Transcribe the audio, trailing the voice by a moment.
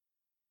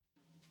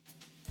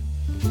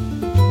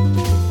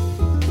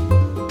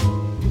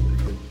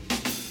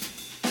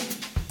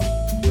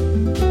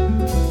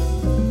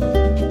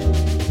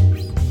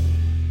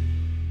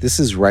This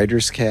is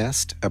Writer's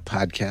Cast, a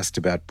podcast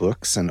about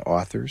books and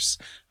authors.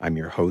 I'm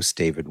your host,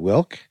 David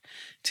Wilk.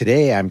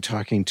 Today, I'm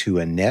talking to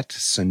Annette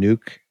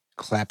Saunooke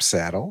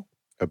Clapsaddle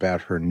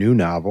about her new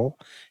novel.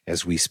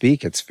 As we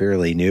speak, it's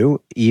fairly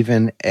new,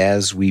 Even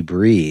As We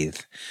Breathe.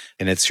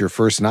 And it's your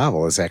first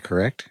novel, is that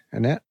correct,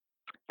 Annette?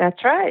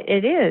 That's right,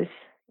 it is.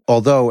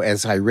 Although,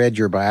 as I read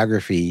your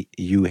biography,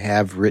 you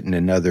have written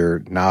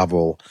another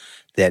novel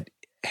that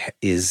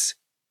is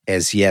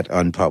as yet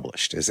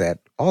unpublished. Is that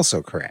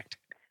also correct?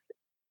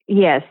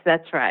 Yes,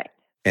 that's right.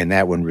 And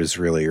that one was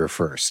really your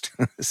first.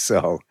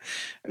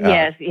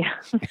 Yes, yeah.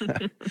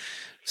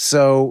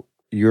 So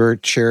you're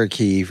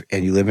Cherokee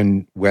and you live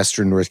in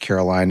Western North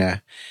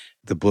Carolina.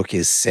 The book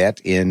is set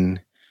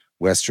in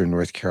Western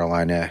North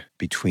Carolina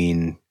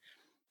between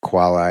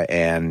Qualla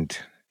and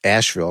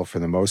Asheville for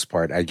the most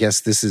part. I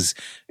guess this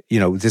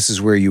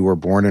is where you were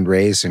born and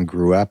raised and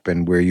grew up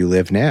and where you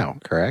live now,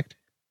 correct?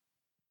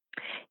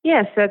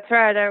 Yes, that's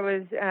right. I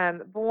was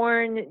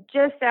born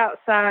just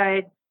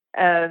outside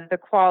of the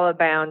Qualla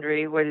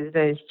boundary, what is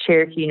known as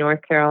Cherokee,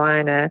 North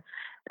Carolina.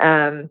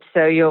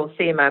 So you'll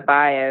see in my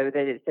bio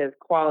that it says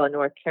Qualla,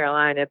 North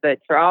Carolina,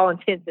 but for all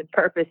intents and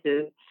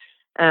purposes,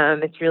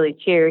 it's really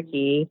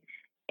Cherokee.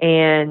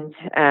 And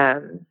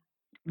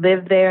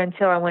lived there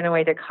until I went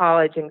away to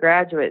college and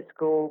graduate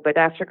school. But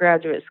after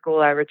graduate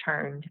school, I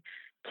returned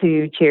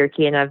to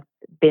Cherokee, and I've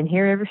been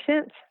here ever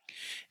since.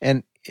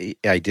 And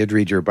I did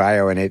read your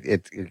bio, and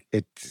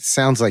it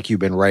sounds like you've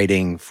been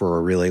writing for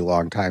a really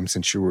long time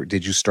since you were.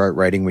 Did you start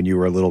writing when you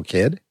were a little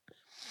kid?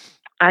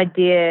 I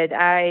did.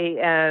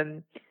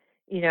 I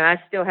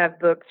still have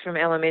books from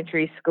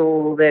elementary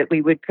school that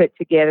we would put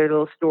together,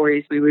 little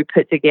stories we would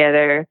put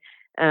together.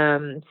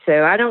 So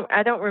I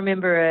don't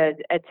remember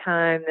a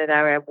time that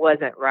I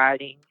wasn't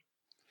writing.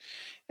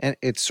 And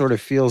it sort of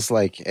feels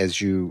like,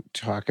 as you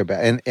talk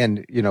about,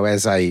 and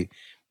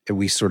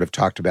we sort of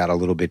talked about a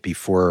little bit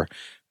before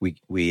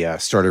we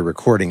started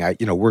recording.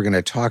 We're going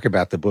to talk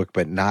about the book,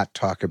 but not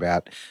talk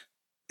about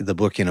the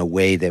book in a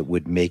way that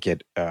would make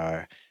it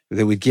that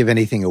would give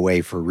anything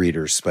away for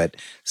readers. But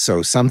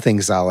so some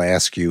things I'll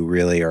ask you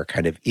really are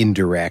kind of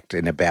indirect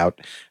and about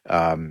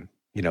the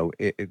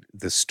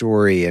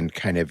story and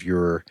kind of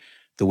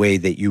the way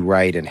that you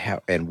write and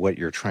how and what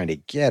you're trying to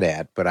get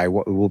at. But I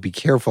will be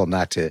careful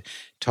not to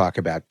talk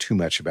about too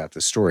much about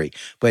the story.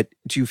 But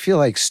do you feel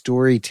like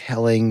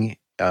storytelling,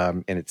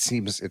 and it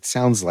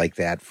sounds like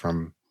that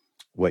from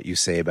what you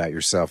say about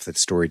yourself, that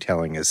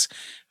storytelling is,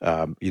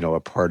 a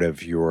part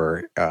of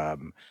your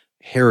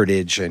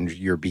heritage and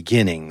your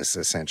beginnings,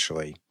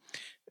 essentially.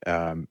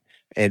 But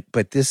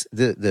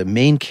the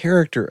main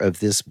character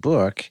of this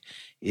book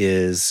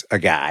is a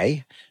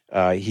guy.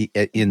 He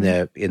in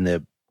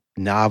the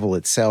novel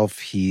itself,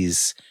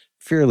 he's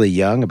fairly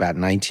young, about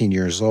 19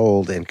 years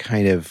old, and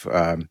kind of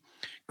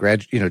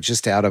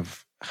just out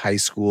of high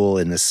school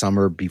in the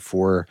summer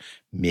before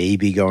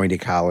maybe going to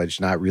college,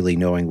 not really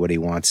knowing what he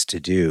wants to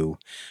do.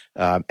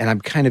 And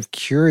I'm kind of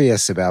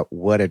curious about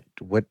what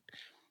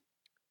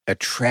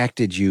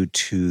attracted you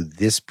to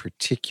this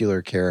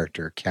particular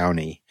character,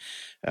 County,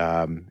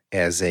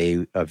 as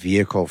a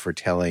vehicle for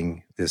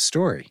telling this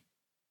story.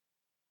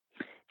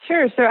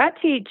 Sure. So I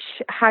teach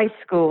high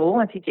school.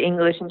 I teach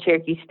English and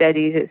Cherokee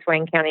Studies at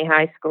Swain County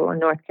High School in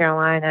North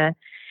Carolina.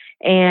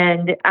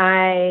 And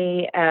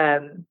I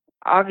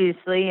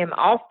obviously am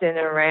often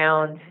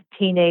around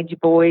teenage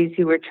boys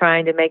who are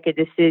trying to make a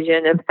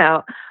decision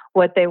about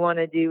what they want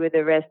to do with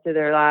the rest of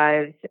their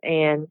lives.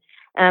 And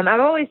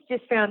I've always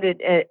just found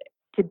it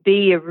to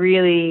be a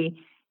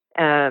really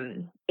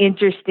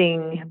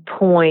interesting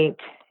point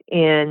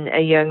in a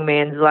young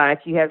man's life.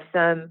 You have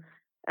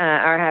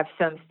I have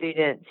some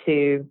students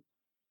who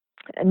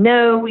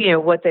know,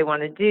 what they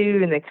want to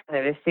do and they kind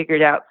of have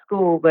figured out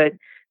school, but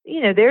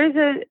there's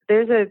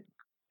a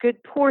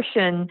good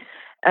portion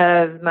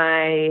of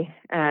my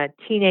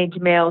teenage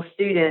male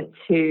students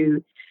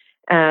who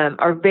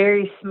are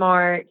very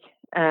smart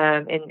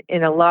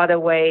in a lot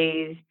of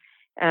ways,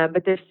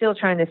 but they're still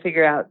trying to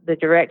figure out the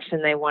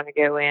direction they want to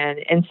go in.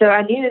 And so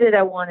I knew that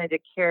I wanted a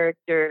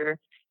character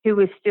who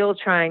was still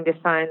trying to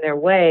find their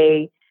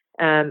way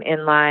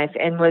in life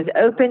and was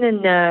open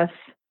enough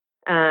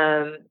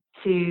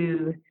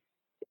to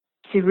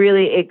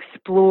really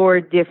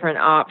explore different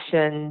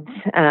options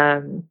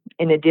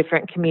in a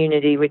different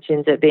community, which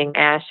ends up being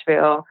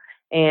Asheville,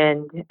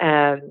 and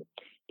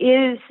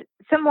is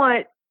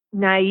somewhat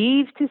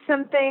naive to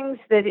some things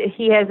that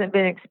he hasn't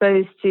been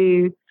exposed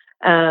to,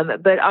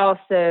 but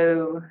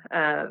also,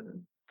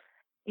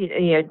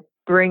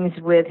 brings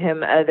with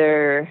him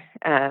other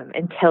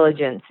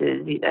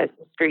intelligences,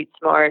 some street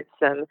smart,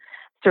 some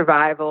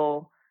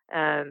survival.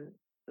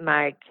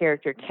 My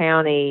character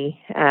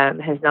County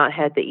has not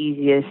had the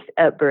easiest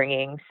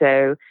upbringing,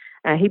 so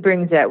he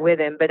brings that with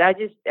him. But I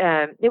just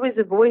it was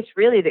a voice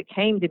really that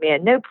came to me.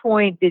 At no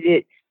point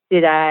did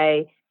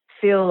I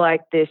feel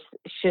like this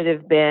should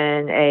have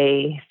been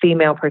a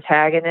female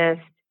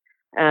protagonist.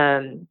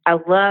 I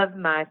love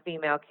my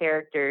female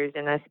characters,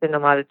 and I spend a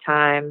lot of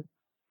time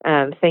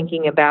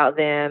thinking about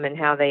them and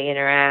how they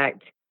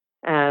interact.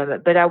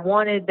 But I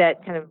wanted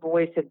that kind of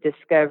voice of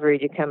discovery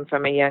to come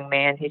from a young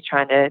man who's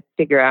trying to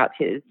figure out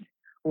his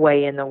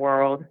way in the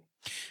world.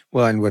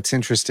 Well, and what's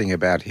interesting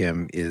about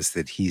him is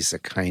that he's a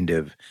kind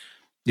of,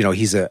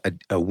 he's a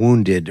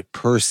wounded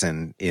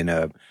person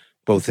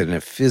both in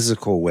a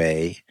physical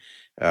way.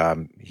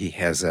 He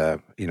has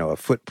a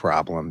foot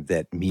problem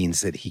that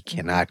means that he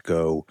cannot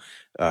go.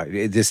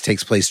 This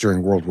takes place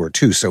during World War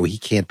II, so he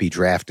can't be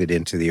drafted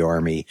into the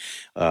army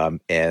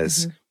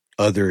as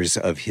others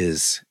of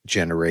his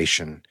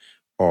generation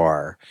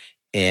are.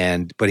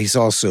 But he's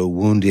also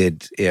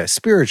wounded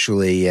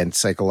spiritually and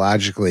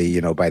psychologically,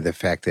 by the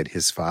fact that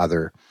his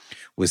father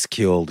was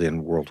killed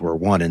in World War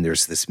I, and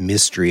there's this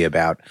mystery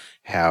about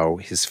how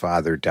his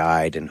father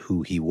died and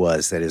who he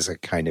was. That is a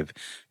kind of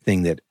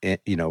thing that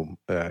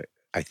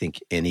I think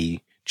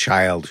any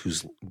child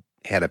who's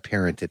had a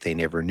parent that they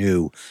never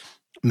knew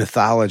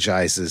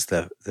mythologizes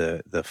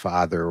the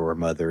father or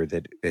mother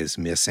that is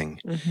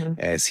missing,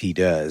 as he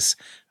does.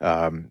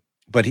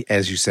 But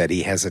as you said,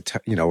 he has a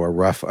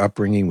rough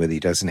upbringing with he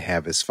doesn't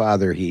have his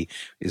father. He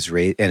is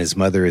raised, and his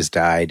mother has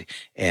died,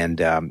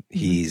 and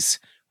he's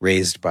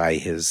raised by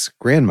his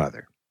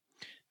grandmother,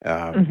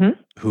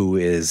 who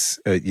is,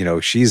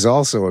 she's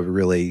also a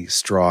really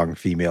strong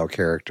female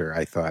character.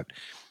 I thought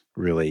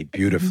really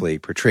beautifully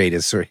portrayed.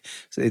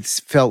 It's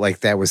felt like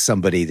that was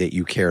somebody that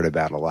you cared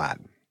about a lot.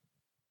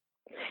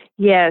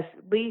 Yes,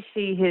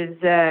 Lishi, his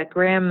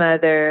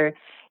grandmother,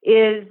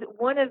 is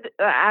one of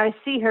I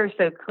see her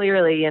so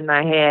clearly in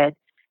my head.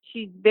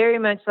 She's very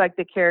much like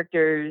the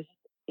characters,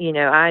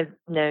 I've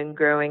known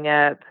growing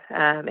up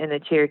in the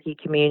Cherokee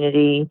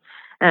community.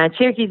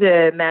 Cherokee's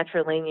a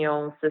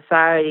matrilineal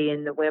society,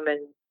 and the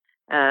women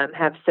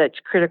have such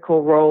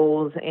critical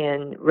roles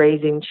in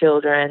raising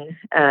children.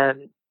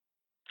 And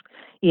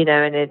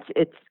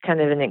it's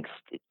kind of an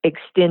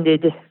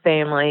extended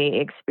family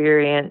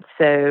experience.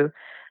 So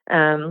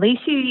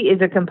Lishi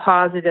is a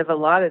composite of a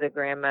lot of the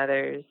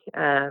grandmothers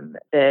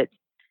that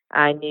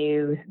I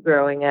knew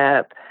growing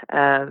up.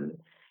 And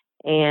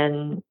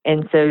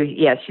so,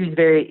 yeah, she was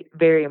very,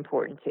 very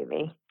important to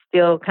me.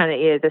 Still kind of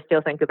is. I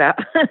still think about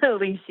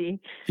Lishi.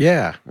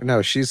 Yeah, no,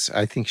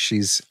 I think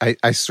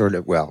I sort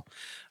of,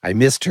 I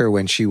missed her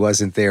when she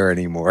wasn't there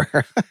anymore.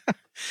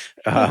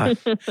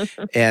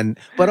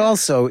 But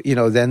also,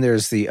 then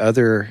there's the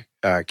other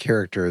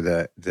character,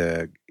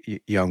 the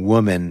young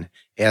woman,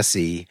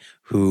 Essie,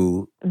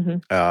 who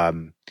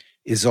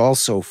is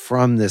also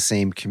from the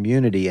same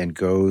community and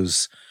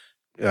goes,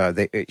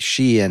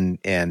 she and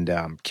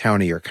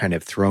County are kind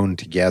of thrown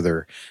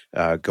together,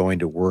 going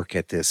to work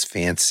at this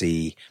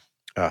fancy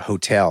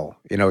hotel.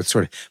 It's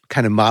sort of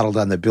kind of modeled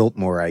on the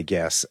Biltmore, I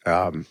guess,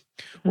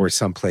 or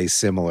someplace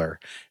similar,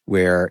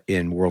 where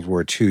in World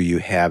War II you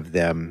have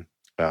them.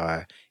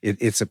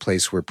 It's a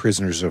place where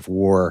prisoners of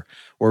war,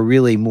 or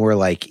really more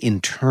like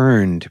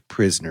interned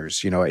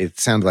prisoners. It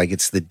sounds like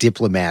it's the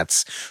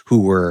diplomats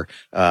who were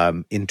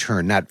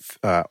interned, not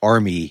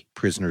army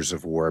prisoners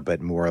of war,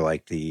 but more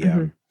like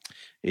the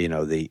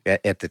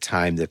at the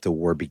time that the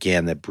war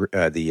began,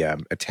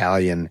 the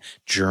Italian,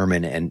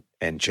 German,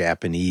 and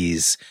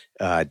Japanese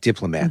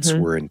diplomats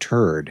were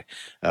interred.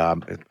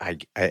 I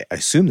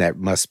assume that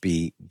must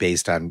be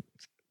based on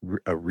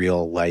a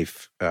real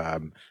life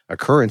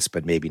occurrence,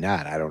 but maybe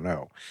not. I don't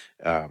know.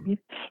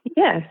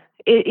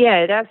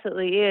 It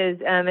absolutely is,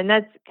 and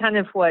that's kind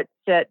of what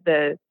set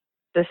the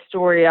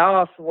story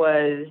off.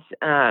 Was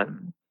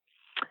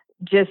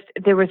just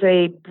there was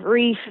a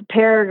brief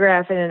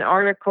paragraph in an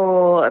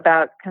article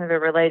about kind of a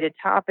related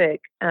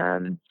topic,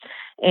 and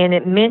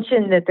it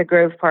mentioned that the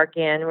Grove Park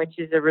Inn, which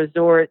is a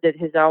resort that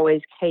has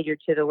always catered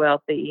to the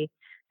wealthy,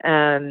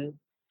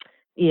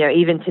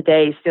 even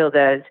today still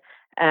does.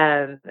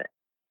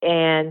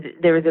 And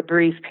there was a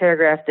brief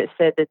paragraph that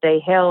said that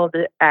they held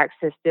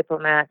Axis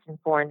diplomats and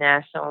foreign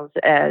nationals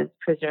as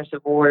prisoners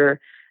of war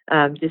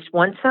just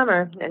one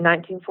summer in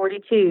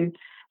 1942.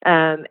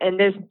 And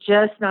there's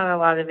just not a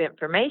lot of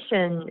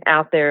information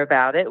out there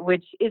about it,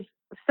 which is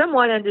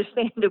somewhat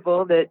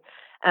understandable that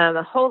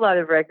a whole lot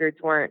of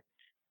records weren't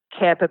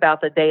kept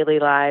about the daily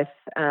life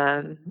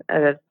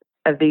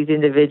of these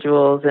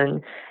individuals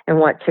and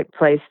what took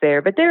place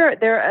there. But there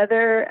are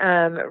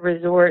other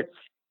resorts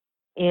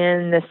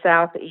in the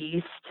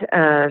Southeast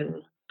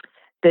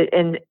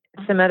and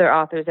some other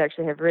authors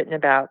actually have written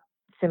about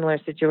similar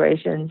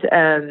situations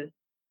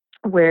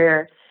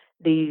where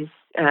these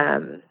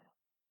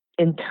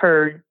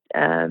interred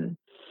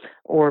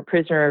or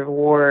prisoner of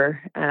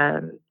war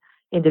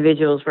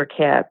individuals were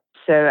kept.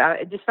 So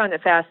I just find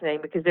it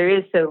fascinating because there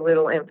is so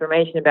little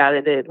information about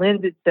it that it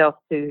lends itself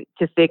to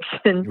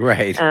fiction,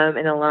 right?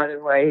 In a lot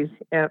of ways.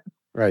 Yep.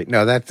 Right.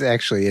 No, that's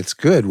actually, it's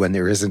good when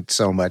there isn't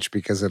so much,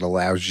 because it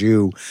allows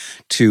you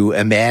to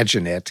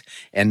imagine it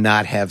and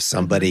not have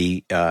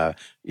somebody,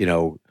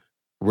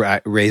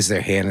 raise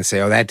their hand and say,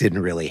 "Oh, that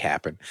didn't really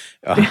happen."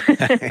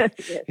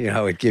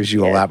 It gives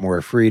you a lot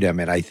more freedom.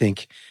 And I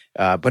think,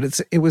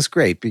 but it was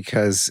great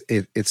because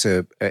it's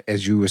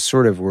as you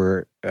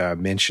were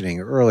mentioning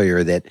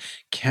earlier, that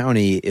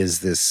County is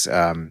this,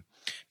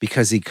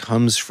 because he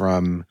comes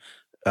from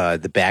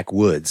the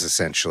backwoods,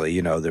 essentially,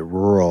 the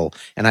rural.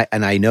 And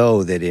I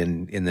know that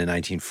in the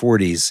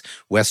 1940s,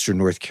 Western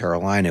North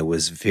Carolina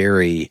was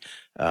very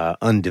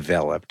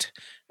undeveloped,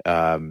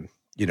 and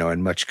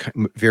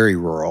very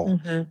rural,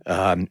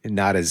 Mhm.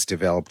 not as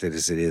developed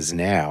as it is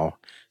now,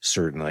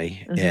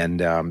 certainly. Mhm.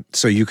 And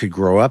so you could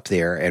grow up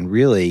there and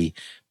really,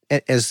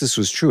 as this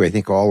was true, I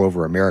think all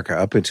over America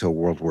up until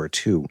World War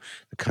II,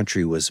 the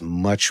country was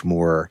much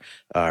more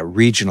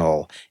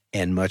regional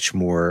and much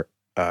more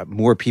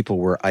people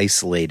were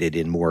isolated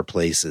in more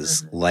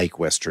places Mhm. like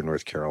Western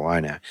North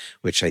Carolina,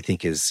 which I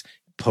think is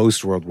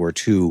post World War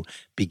II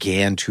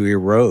began to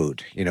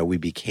erode. We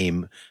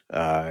became,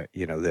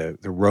 the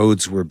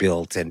roads were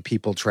built and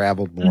people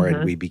traveled more, and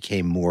Mhm. we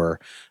became more,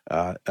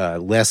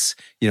 less.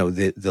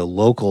 The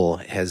local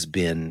has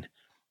been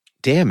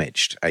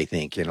damaged, I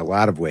think, in a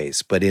lot of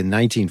ways. But in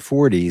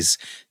 1940s,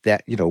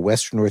 that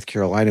Western North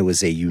Carolina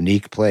was a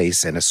unique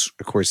place, and of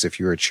course, if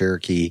you're a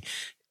Cherokee,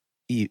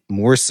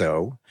 more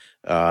so.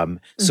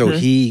 So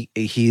Mhm.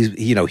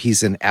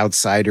 he's an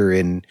outsider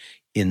in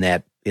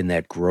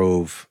that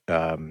Grove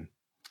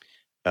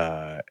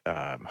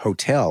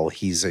hotel.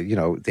 He's a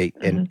they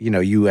and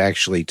Mhm. you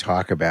actually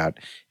talk about,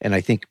 and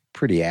I think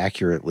pretty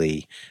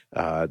accurately,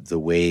 the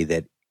way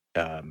that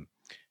um,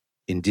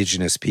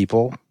 indigenous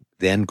people,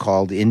 then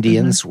called Mhm.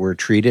 Indians, were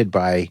treated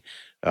by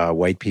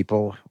white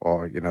people.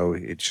 Or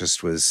it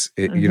just was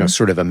Mhm.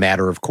 sort of a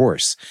matter of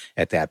course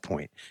at that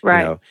point.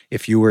 Right.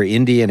 If you were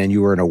Indian and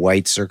you were in a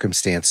white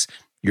circumstance,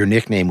 your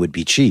nickname would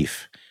be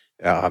Chief,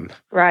 um,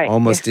 Right. Yeah.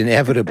 almost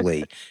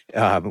inevitably,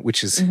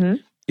 which is Mhm.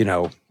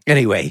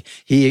 anyway.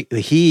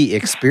 He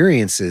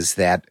experiences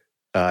that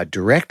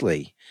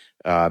directly,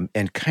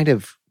 and kind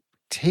of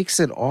takes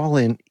it all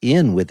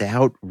in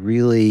without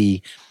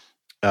really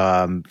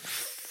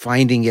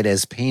finding it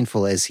as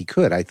painful as he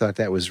could. I thought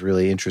that was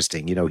really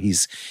interesting.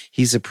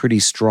 He's a pretty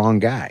strong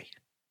guy.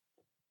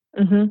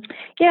 Mhm.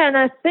 Yeah, and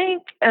I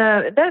think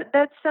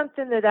that's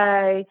something that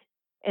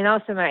and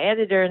also my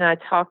editor and I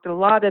talked a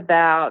lot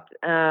about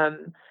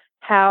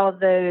how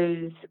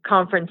those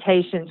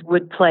confrontations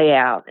would play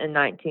out in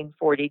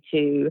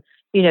 1942.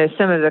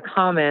 Some of the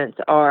comments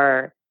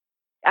are,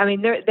 I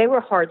mean, they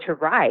were hard to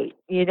write.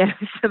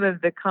 Some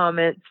of the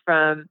comments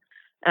from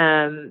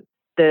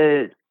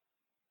the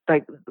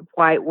like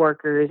white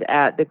workers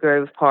at the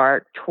Grove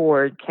Park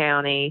toward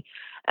County.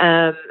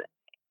 Um,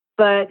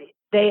 but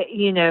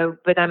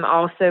but I'm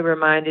also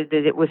reminded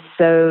that it was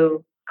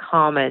so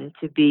common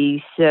to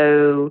be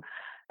so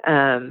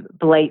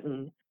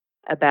blatant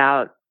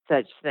about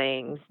such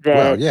things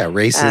Well, that, yeah,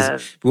 racism. um,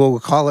 Well, we'll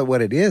call it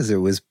what it is. It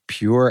was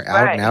pure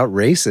out and right, out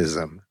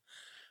racism.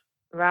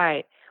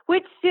 right.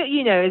 Which,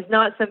 is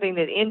not something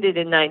that ended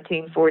in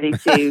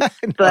 1942, No,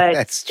 but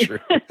that's true.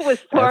 was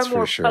far That's for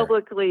more sure.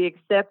 publicly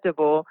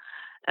acceptable,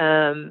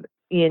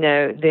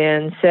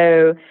 then.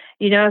 So,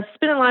 I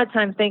spent a lot of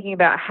time thinking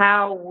about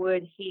how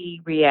would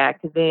he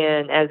react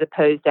then as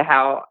opposed to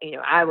how,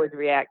 I would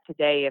react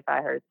today if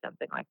I heard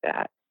something like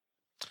that.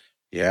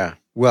 Yeah.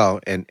 Well,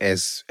 and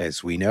as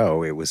we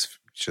know, it was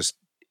just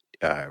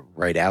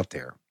right out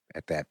there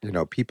at that.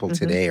 People Hmm.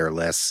 today are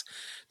less.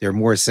 They're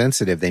more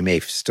sensitive. They may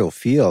still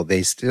feel.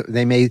 They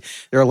may.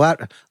 There are a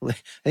lot. I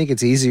think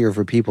it's easier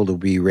for people to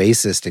be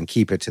racist and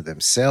keep it to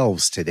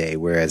themselves today,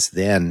 whereas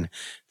then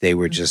they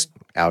were Hmm. just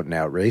out and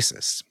out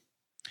racists.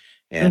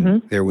 And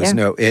Hmm. there was Yeah.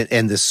 no,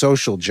 and the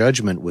social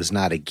judgment was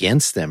not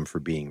against them for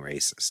being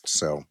racist.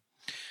 So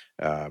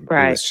it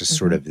Right. was just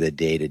sort Hmm. of the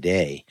day to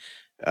day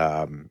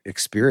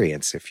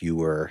experience if you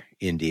were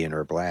Indian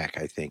or black,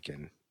 I think,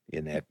 in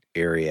that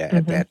area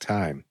at Hmm. that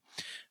time.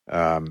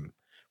 Um,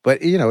 but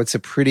it's a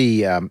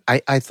pretty.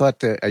 I thought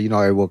that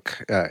I will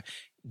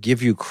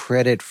give you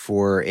credit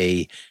for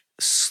a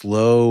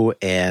slow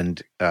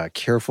and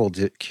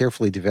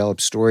carefully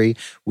developed story,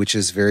 which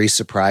is very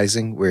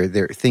surprising. Where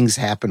things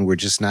happen we're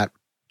just not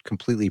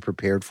completely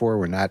prepared for.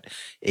 We're not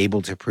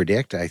able to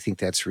predict. I think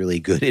that's really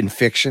good in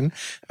fiction.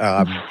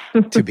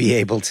 To be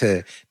able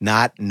to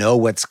not know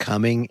what's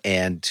coming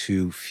and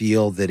to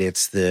feel that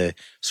it's the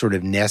sort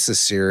of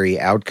necessary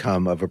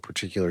outcome of a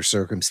particular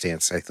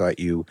circumstance. I thought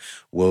you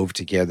wove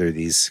together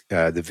these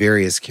the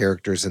various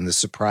characters and the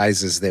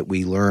surprises that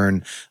we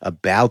learn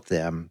about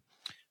them.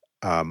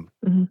 Um,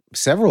 Hmm.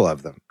 Several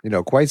of them,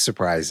 quite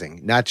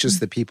surprising. Not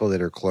just the people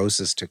that are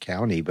closest to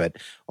County, but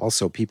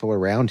also people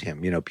around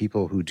him.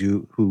 People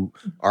who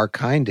are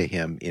kind to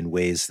him in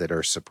ways that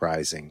are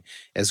surprising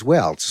as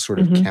well. To sort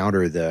of Hmm.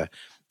 counter the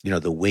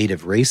weight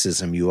of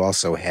racism, you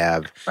also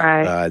have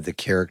Right. the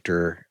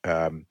character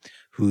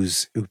who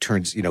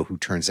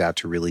turns out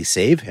to really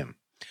save him.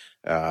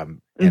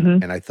 And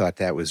Hmm. and I thought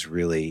that was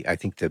really, I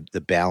think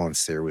the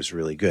balance there was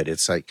really good.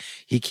 It's like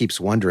he keeps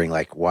wondering,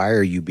 like, why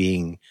are you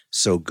being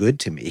so good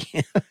to me?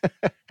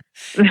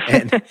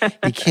 And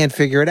he can't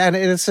figure it out.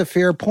 And it's a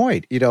fair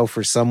point,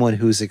 for someone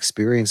who's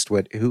experienced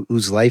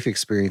whose life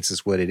experience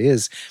is what it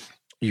is.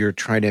 You're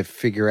trying to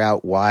figure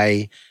out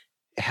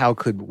how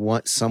could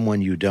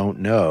someone you don't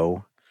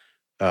know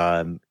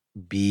um,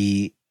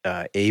 be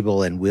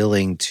able and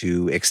willing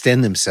to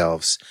extend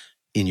themselves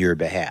in your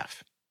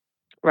behalf.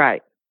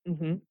 Right.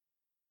 Hmm.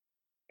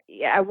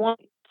 Yeah, I want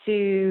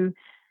to,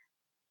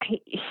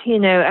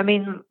 I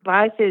mean,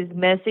 life is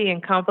messy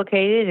and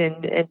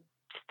complicated, and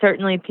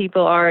certainly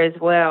people are as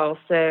well.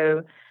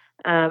 So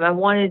I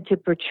wanted to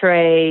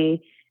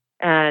portray,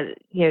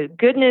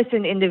 goodness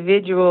in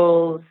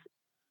individuals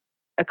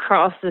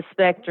across the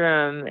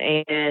spectrum,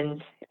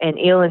 and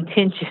ill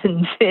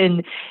intentions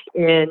in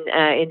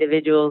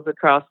individuals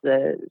across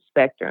the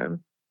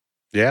spectrum.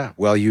 Yeah,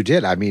 well, you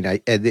did. I mean,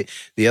 and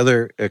the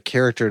other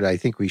character that I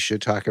think we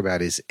should talk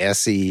about is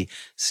Essie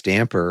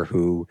Stamper,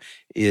 who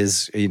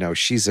is,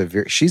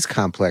 she's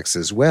complex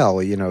as well.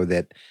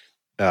 That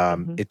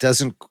Hmm. it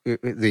doesn't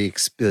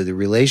the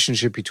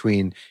relationship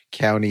between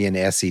County and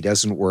Essie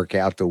doesn't work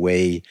out the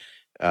way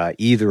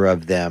either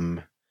of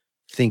them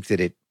think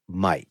that it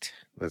might.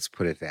 Let's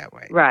put it that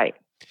way. Right.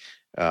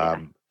 Yeah.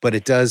 But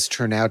it does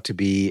turn out to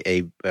be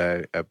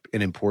an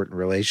important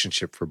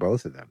relationship for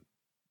both of them.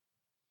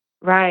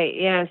 Right.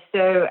 Yeah.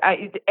 So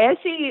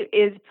Essie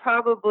is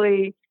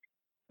probably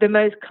the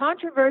most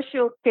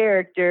controversial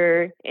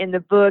character in the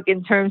book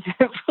in terms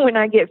of when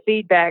I get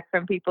feedback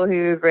from people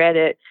who have read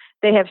it.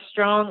 They have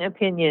strong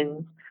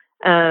opinions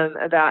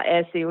about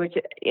Essie, which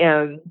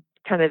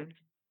kind of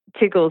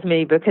tickles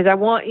me because I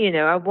wanted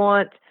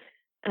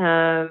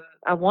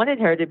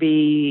her to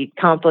be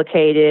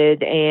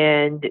complicated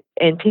and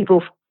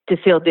people to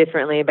feel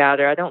differently about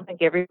her. I don't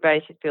think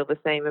everybody should feel the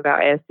same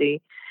about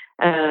Essie.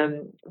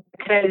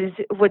 Because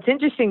what's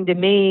interesting to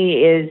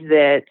me is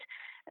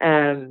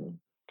um,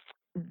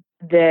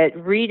 that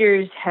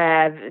readers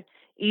have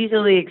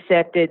easily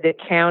accepted that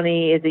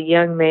County is a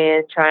young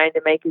man trying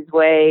to make his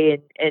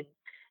way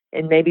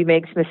and maybe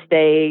makes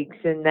mistakes,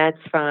 and that's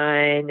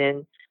fine,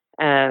 and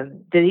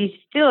that he's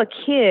still a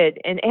kid.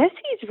 And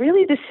Essie's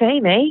really the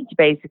same age,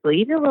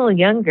 basically, even a little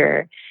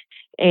younger,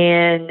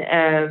 and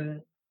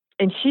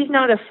she's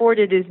not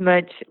afforded as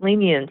much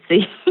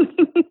leniency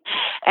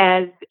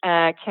as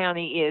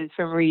County is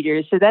from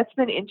readers. So that's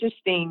been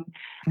interesting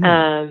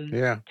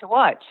Yeah. to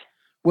watch.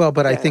 Well,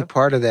 but I think So.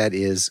 part of that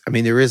is, I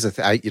mean, there is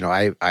I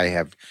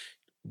have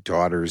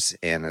daughters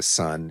and a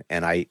son,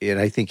 and I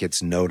think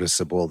it's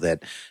noticeable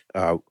that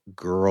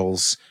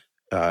girls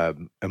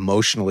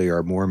emotionally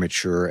are more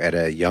mature at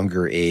a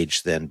younger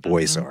age than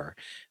boys Hmm. are,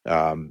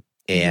 Hmm.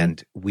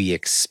 and we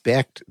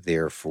expect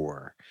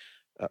therefore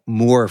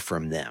more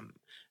from them.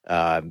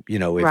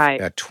 If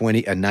Right.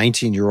 a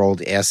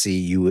 19-year-old Essie,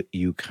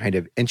 you kind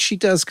of, and she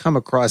does come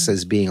across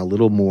as being a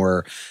little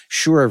more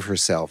sure of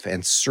herself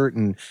and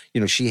certain.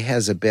 She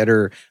has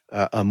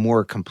a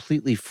more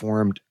completely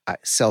formed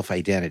self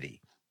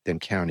identity than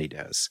County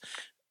does.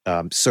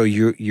 So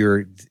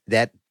you're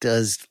that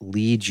does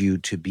lead you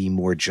to be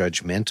more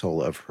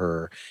judgmental of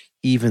her,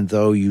 even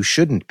though you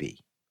shouldn't be.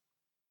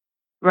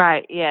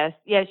 Right. Yes.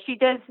 Yes. She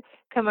does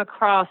come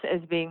across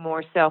as being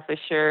more self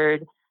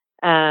assured.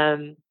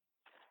 Um,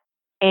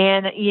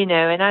 and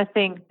I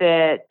think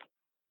that,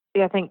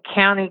 I think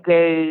County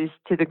goes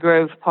to the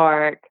Grove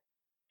Park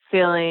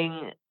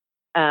feeling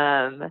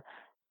um,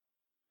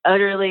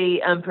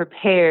 utterly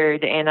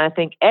unprepared. And I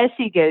think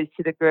Essie goes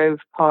to the Grove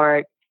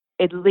Park,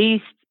 at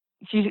least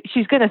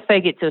she's going to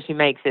fake it till she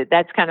makes it.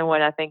 That's kind of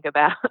what I think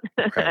about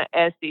Right.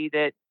 Essie,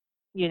 that,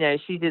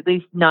 she's at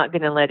least not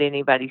going to let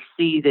anybody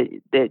see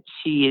that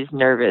she is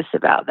nervous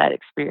about that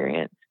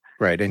experience.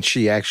 Right. And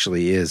she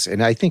actually is.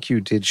 And I think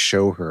you did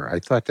show her. I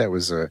thought that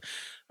was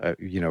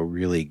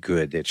really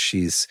good that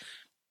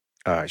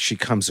she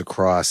comes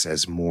across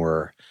as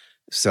more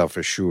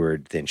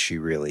self-assured than she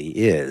really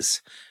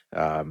is.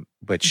 But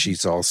Mhm.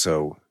 she's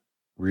also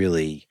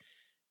really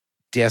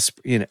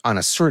desperate, on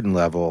a certain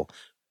level,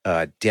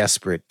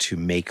 desperate to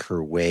make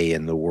her way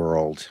in the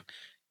world,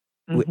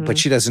 but Mhm.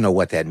 she doesn't know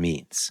what that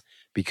means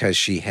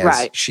because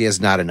Right. she has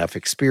not enough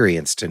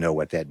experience to know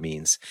what that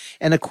means.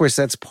 And of course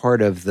that's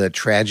part of the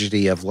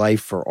tragedy of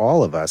life for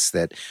all of us,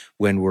 that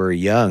when we're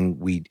young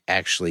we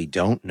actually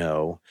don't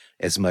know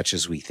as much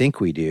as we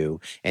think we do,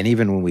 and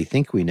even when we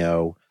think we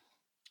know,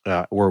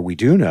 or we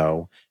do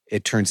know,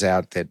 it turns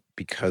out that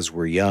because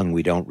we're young,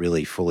 we don't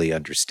really fully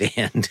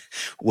understand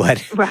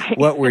what Right.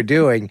 what we're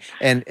doing,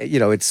 and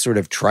it's sort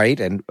of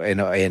trite and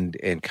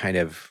kind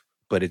of,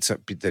 but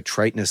the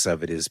triteness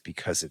of it is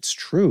because it's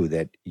true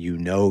that you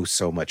know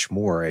so much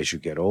more as you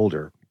get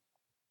older.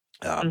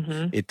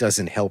 Mhm. It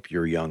doesn't help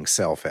your young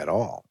self at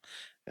all,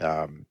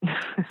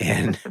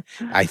 and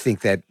I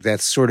think that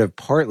that's sort of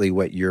partly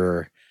what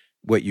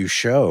you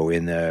show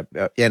in the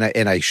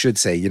and I should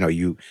say,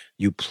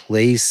 you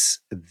place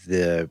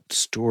the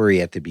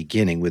story at the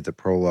beginning with the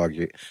prologue.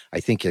 I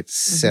think it Mhm.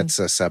 sets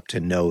us up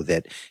to know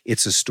that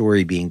it's a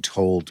story being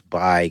told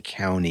by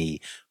County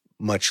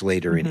much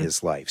later in Mhm.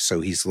 his life.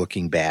 So he's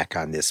looking back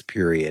on this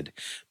period,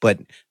 but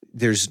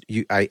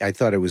I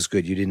thought it was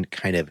good. You didn't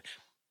kind of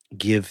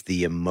give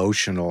the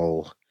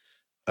emotional,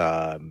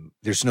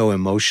 there's no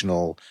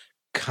emotional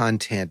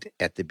content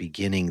at the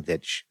beginning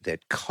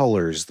that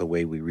colors the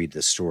way we read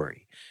the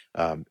story.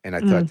 And I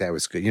thought Mm, that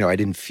was good. I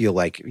didn't feel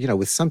like,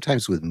 with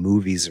sometimes with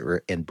movies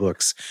or and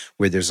books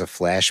where there's a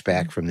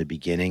flashback from the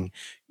beginning,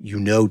 too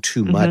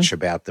mm-hmm. much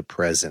about the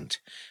present.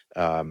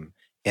 Um,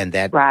 and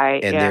that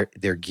Right. and Yeah.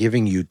 they're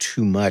giving you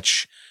too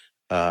much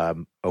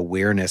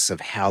awareness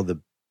of how the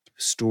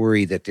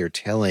story that they're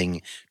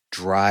telling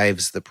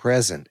drives the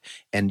present.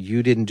 And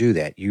you didn't do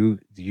that.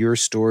 Your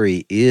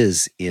story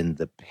is in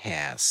the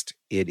past.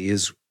 It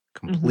is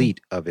Mm-hmm. complete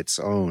of its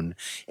own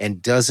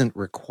and doesn't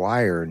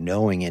require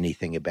knowing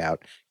anything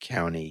about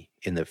county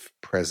in the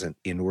present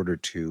in order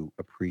to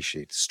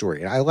appreciate the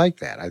story. And I like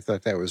that. I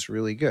thought that was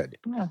really good.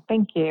 Yeah.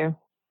 Thank you.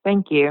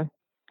 Thank you.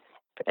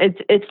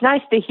 It's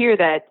nice to hear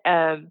that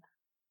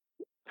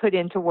put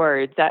into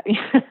words. That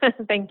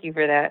thank you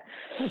for that.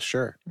 Oh,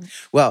 sure.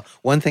 Well,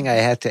 one thing I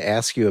had to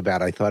ask you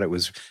about, I thought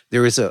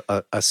there is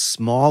a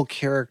small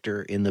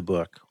character in the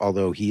book,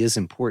 although he is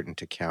important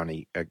to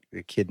County, a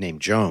kid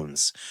named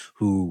Jones,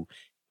 who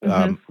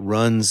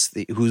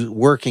Mm-hmm. who's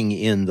working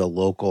in the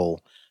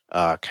local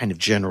kind of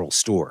general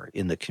store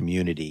in the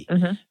community.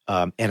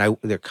 Mm-hmm. And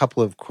there are a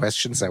couple of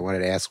questions I wanted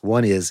to ask.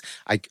 One is,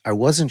 I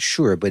wasn't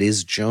sure, but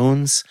is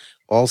Jones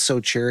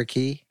also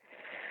Cherokee?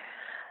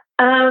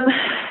 Um,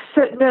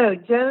 so no,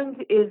 Jones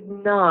is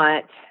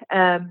not,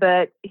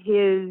 but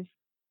his,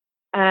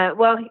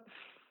 well,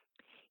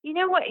 you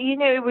know what,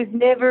 it was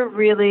never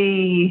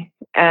really,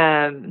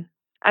 I'm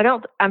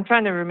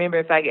trying to remember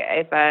if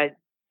I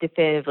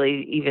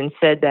definitively even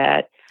said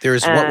that,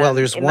 There's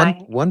in my,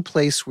 one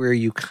place where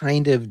you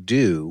kind of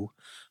do,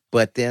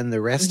 but then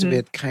the rest of hmm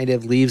it kind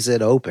of leaves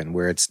it open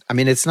where I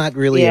mean, it's not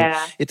really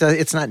yeah,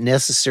 it's not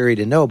necessary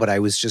to know, but I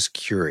was just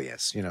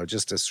curious,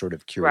 just a sort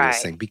of curious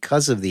right. thing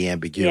because of the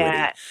ambiguity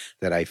Yeah.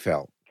 that I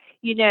felt.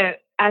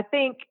 I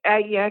think,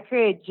 I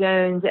created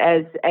Jones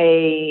as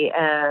a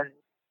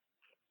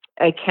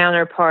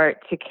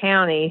counterpart to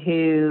County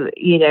who,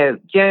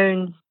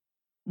 Jones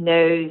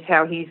knows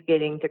how he's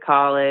getting to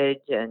college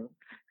and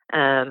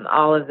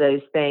all of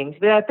those things.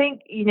 But I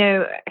think,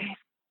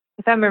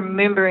 if I'm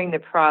remembering the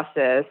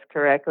process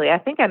correctly, I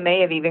think I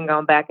may have even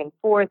gone back and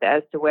forth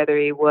as to whether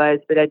he was,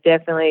 but I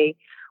definitely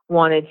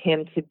wanted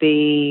him to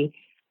be,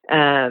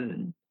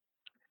 um,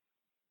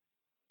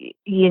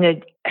 you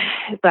know,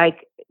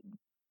 like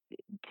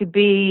to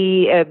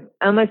be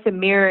almost a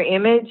mirror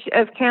image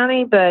of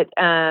County, but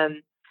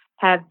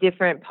have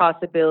different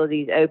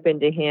possibilities open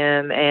to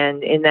him.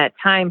 And in that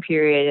time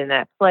period, in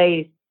that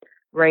place,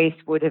 race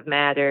would have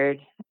mattered.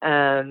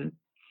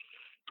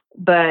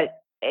 But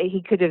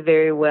he could have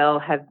very well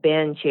have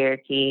been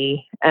Cherokee,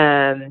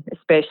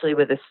 especially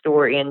with a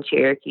store in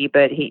Cherokee.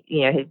 But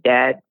his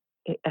dad,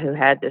 who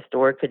had the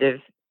store, could have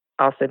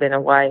also been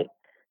a white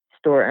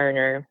store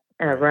owner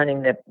Right.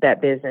 running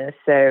that business.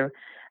 So,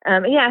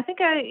 I think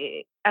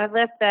I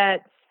left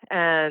that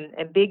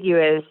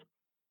ambiguous,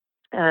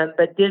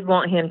 but did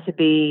want him to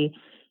be,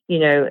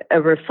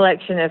 a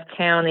reflection of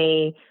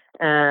County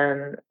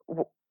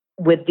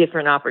with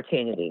different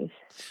opportunities.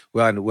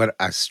 Well, and what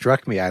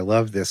struck me, I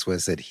love this,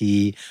 was that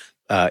he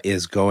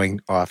is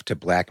going off to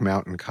Black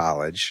Mountain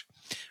College,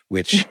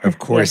 which of Yeah.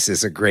 course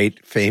is a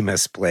great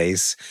famous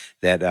place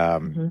that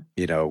hmm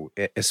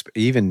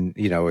even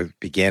it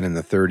began in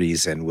the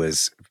 30s and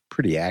was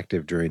pretty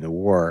active during the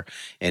war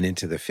and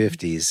into the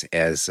 50s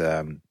as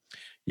a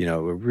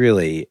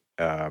really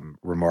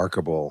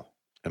remarkable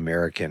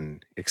American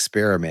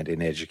experiment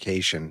in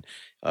education,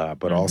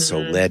 but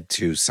also hmm led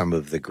to some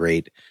of the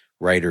great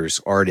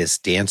writers, artists,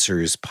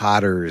 dancers,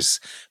 potters,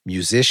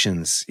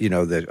 musicians,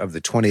 of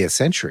the 20th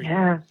century.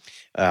 Yeah.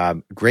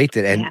 Great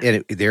that, Yeah.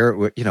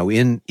 there,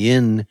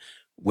 in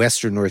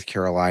Western North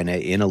Carolina,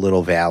 in a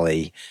little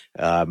valley,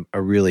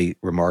 a really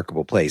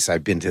remarkable place.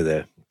 I've been to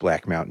the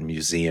Black Mountain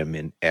Museum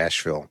in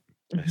Asheville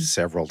hmm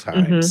several hmm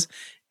times,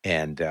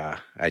 and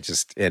I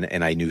just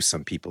and I knew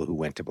some people who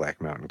went to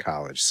Black Mountain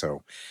College,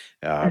 so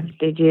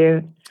Did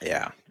you?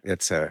 yeah,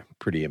 it's a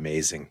pretty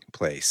amazing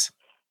place.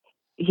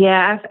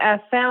 Yeah, I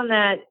found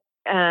that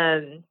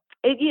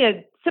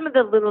some of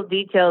the little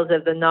details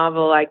of the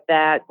novel like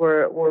that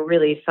were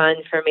really fun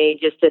for me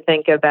just to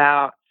think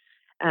about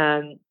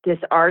this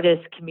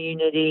artist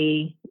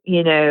community,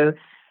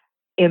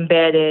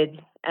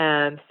 embedded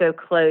so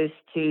close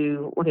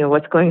to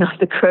what's going on at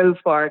the Grove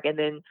Park, and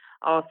then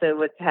also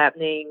what's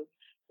happening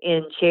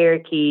in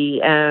Cherokee.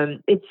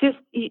 It's just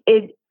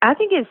it. I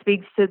think it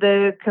speaks to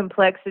the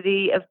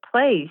complexity of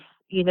place.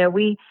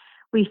 We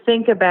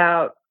think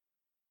about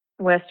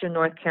Western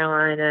North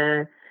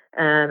Carolina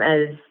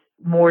as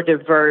more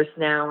diverse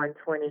now in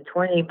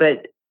 2020,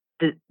 but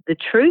the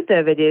truth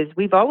of it is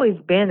we've always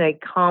been a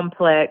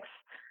complex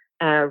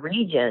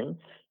region.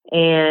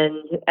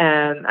 And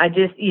I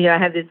just, I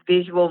have this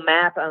visual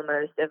map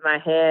almost of my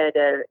head,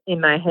 in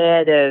my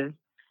head of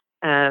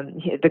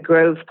the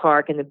Grove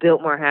Park and the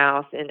Biltmore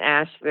House in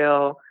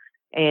Asheville.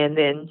 And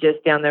then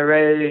just down the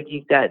road,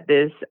 you've got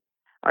this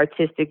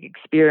artistic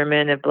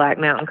experiment of Black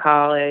Mountain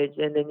College.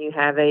 And then you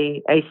have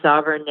a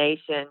sovereign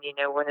nation,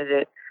 one of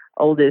the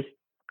oldest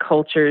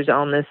cultures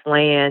on this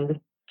land,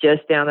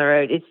 just down the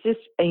road. It's just,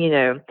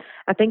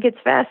 I think it's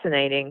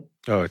fascinating.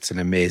 Oh, it's an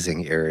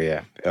amazing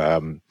area.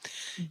 And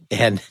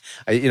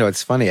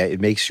it's funny.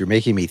 You're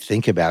making me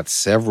think about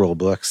several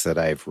books that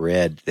I've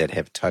read that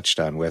have touched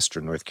on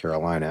Western North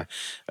Carolina.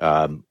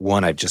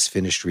 One I've just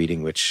finished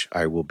reading, which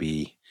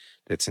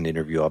that's an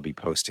interview I'll be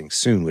posting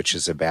soon, which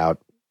is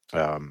about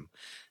the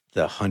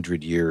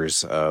 100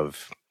 years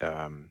of,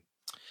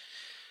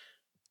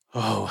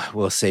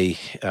 we'll say,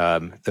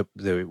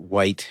 the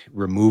white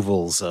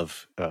removals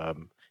of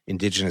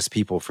indigenous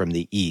people from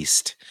the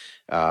East,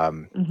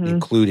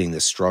 including the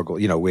struggle,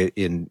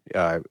 in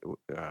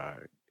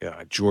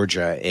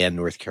Georgia and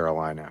North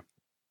Carolina,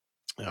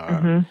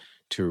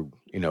 to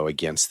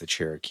against the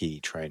Cherokee,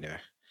 trying to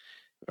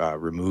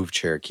remove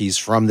Cherokees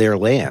from their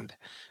land.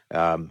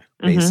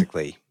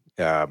 Basically,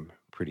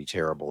 pretty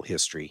terrible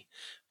history.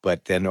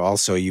 But then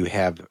also you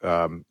have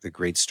the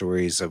great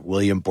stories of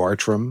William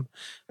Bartram,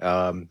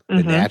 the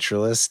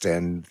naturalist,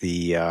 and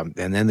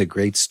then the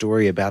great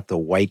story about the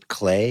white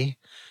clay.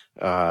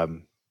 Yeah.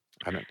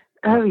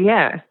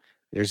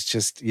 There's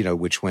just,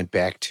 which went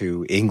back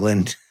to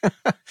England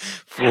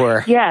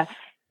for, yeah.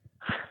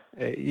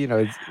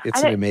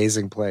 It's an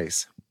amazing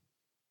place.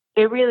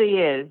 It really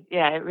is.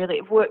 Yeah, it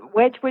really.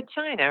 Wedgwood,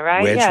 China,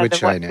 right? Wedgwood,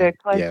 China.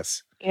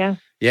 Yes. Yeah.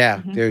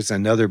 Yeah. It was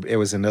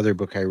another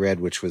book I read,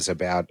 which was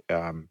about,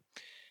 God,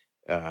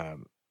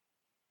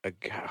 I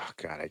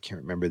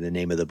can't remember the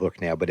name of the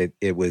book now, but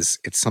it's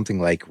something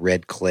like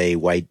red clay,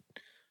 white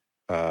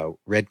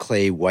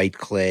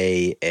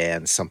clay,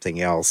 and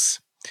something else,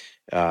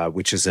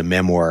 which is a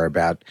memoir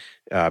about,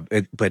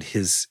 but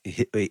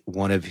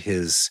one of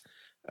his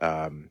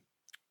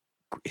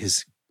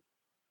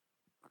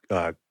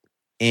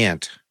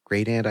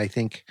great aunt, I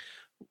think,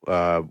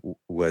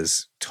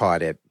 was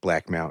taught at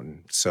Black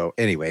Mountain. So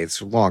anyway, it's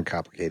a long,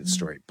 complicated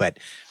story. But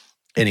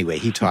anyway,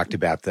 he talked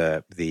about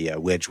the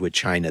Wedgwood,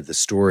 China, the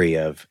story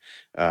of,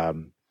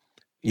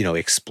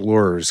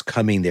 explorers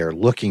coming there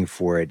looking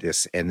for it,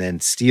 and then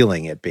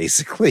stealing it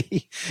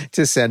basically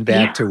to send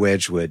back to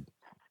Wedgwood.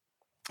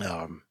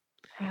 And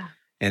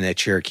the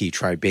Cherokee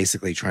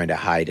basically trying to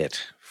hide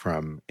it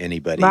from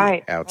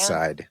anybody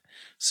outside,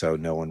 so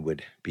no one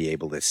would be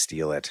able to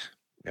steal it.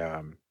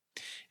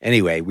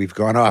 Anyway, we've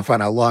gone off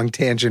on a long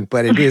tangent,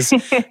 but it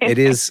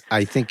is,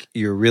 I think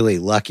you're really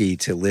lucky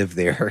to live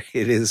there.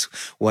 It is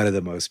one of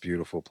the most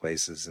beautiful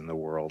places in the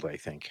world, I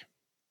think.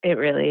 It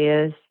really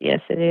is.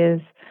 Yes, it is.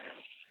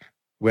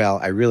 Well,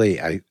 I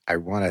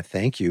want to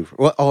thank you.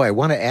 I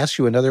want to ask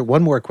you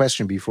one more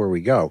question before we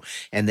go.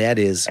 And that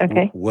is,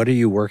 what are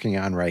you working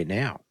on right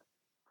now?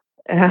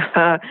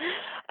 Well,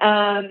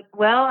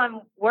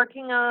 I'm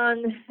working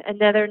on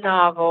another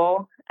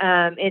novel.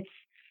 It's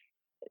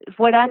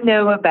what I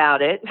know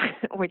about it,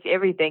 which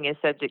everything is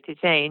subject to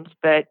change,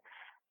 but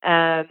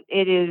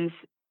it is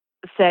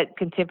set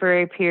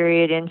contemporary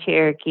period in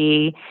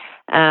Cherokee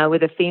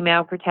with a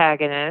female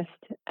protagonist.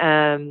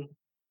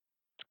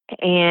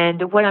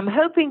 And what I'm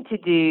hoping to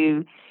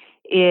do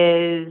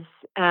is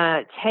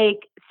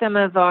take some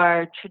of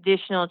our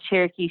traditional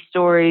Cherokee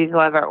stories, a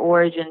lot of our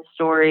origin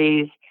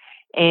stories,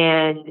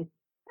 and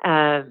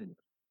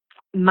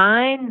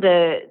mine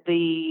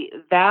the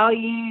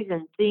values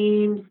and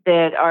themes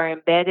that are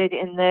embedded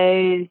in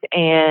those,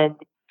 and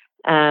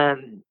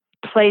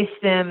place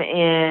them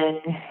in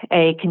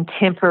a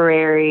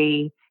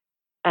contemporary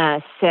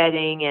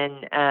setting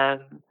and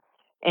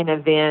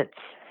events,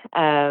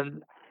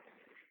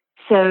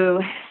 so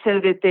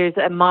that there's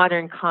a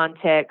modern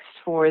context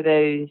for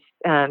those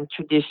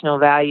traditional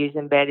values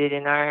embedded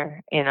in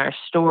our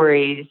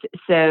stories.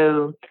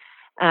 So,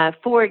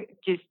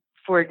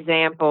 for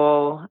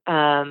example,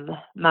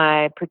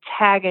 my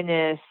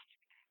protagonist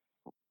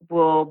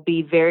will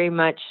be very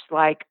much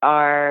like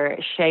our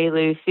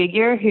Shailu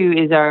figure, who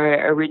is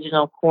our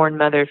original Corn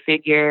Mother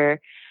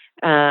figure.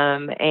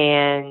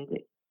 And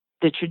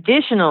the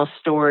traditional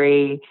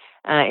story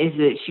is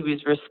that she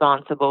was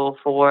responsible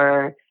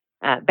for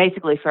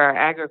basically for our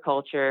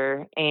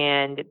agriculture.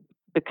 And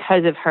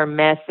because of her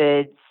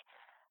methods,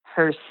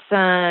 her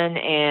son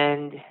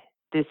and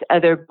this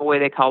other boy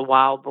they call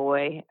Wild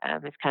Boy,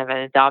 it's kind of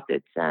an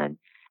adopted son,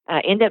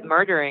 end up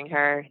murdering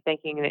her,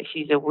 thinking that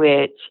she's a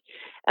witch.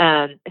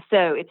 So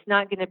it's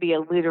not going to be a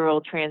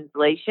literal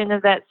translation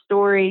of that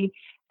story,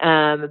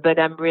 but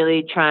I'm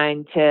really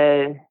trying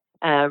to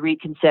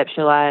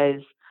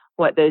reconceptualize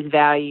what those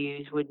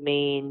values would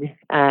mean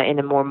in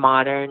a more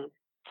modern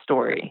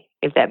story,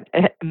 if that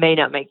may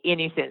not make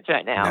any sense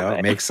right now. No,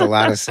 it makes a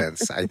lot of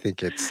sense. I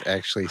think it's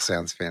actually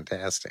sounds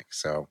fantastic.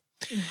 So,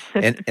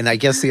 and I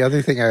guess the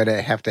other thing I would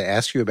have to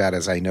ask you about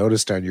is I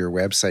noticed on your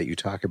website you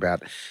talk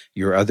about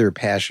your other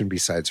passion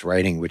besides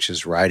writing, which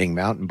is riding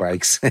mountain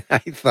bikes. I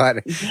thought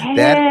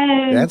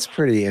that's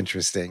pretty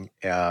interesting.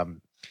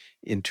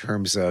 In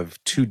terms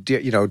of two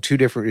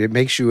different, it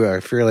makes you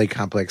a fairly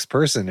complex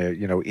person,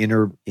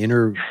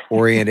 inner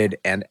oriented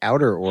and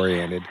outer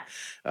oriented.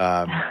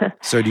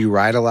 So do you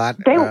ride a lot?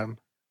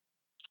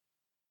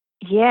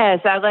 Yes,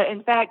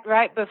 in fact,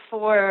 right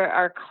before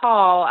our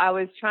call, I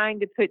was trying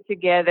to put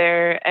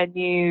together a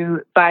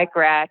new bike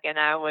rack, and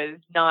I was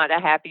not a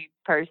happy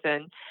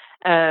person.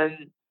 Um,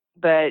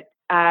 but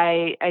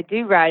I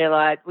do ride a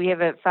lot. We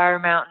have a Fire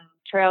Mountain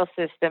trail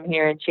system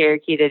here in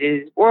Cherokee that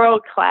is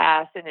world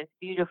class and it's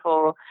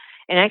beautiful.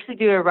 And I actually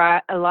do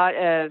a lot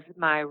of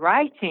my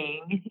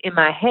writing in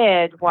my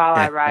head while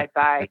I ride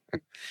bikes.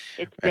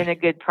 It's been a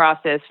good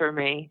process for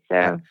me.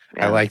 So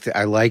yeah.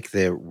 I like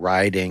the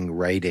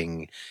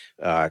writing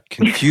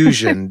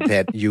confusion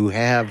that you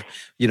have.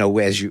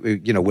 As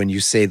when you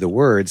say the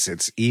words,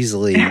 it's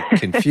easily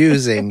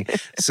confusing.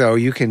 So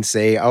you can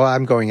say, "Oh,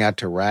 I'm going out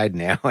to ride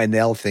now," and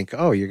they'll think,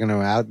 "Oh, you're going to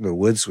go out in the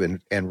woods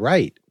and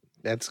write."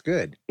 That's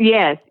good.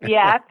 Yes,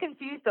 yeah, I've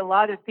confused a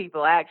lot of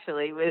people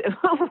actually with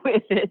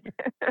with it.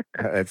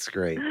 That's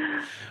great.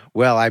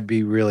 Well, I'd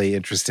be really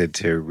interested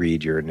to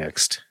read your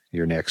next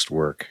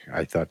work.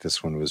 I thought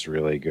this one was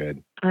really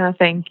good.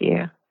 Thank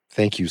you.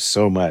 Thank you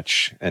so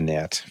much,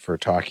 Annette, for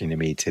talking to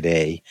me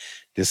today.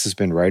 This has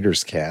been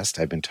Writer's Cast.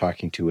 I've been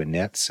talking to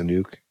Annette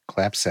Saunooke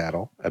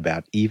Clapsaddle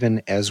about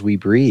Even As We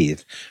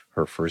Breathe,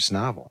 her first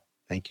novel.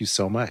 Thank you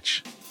so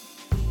much.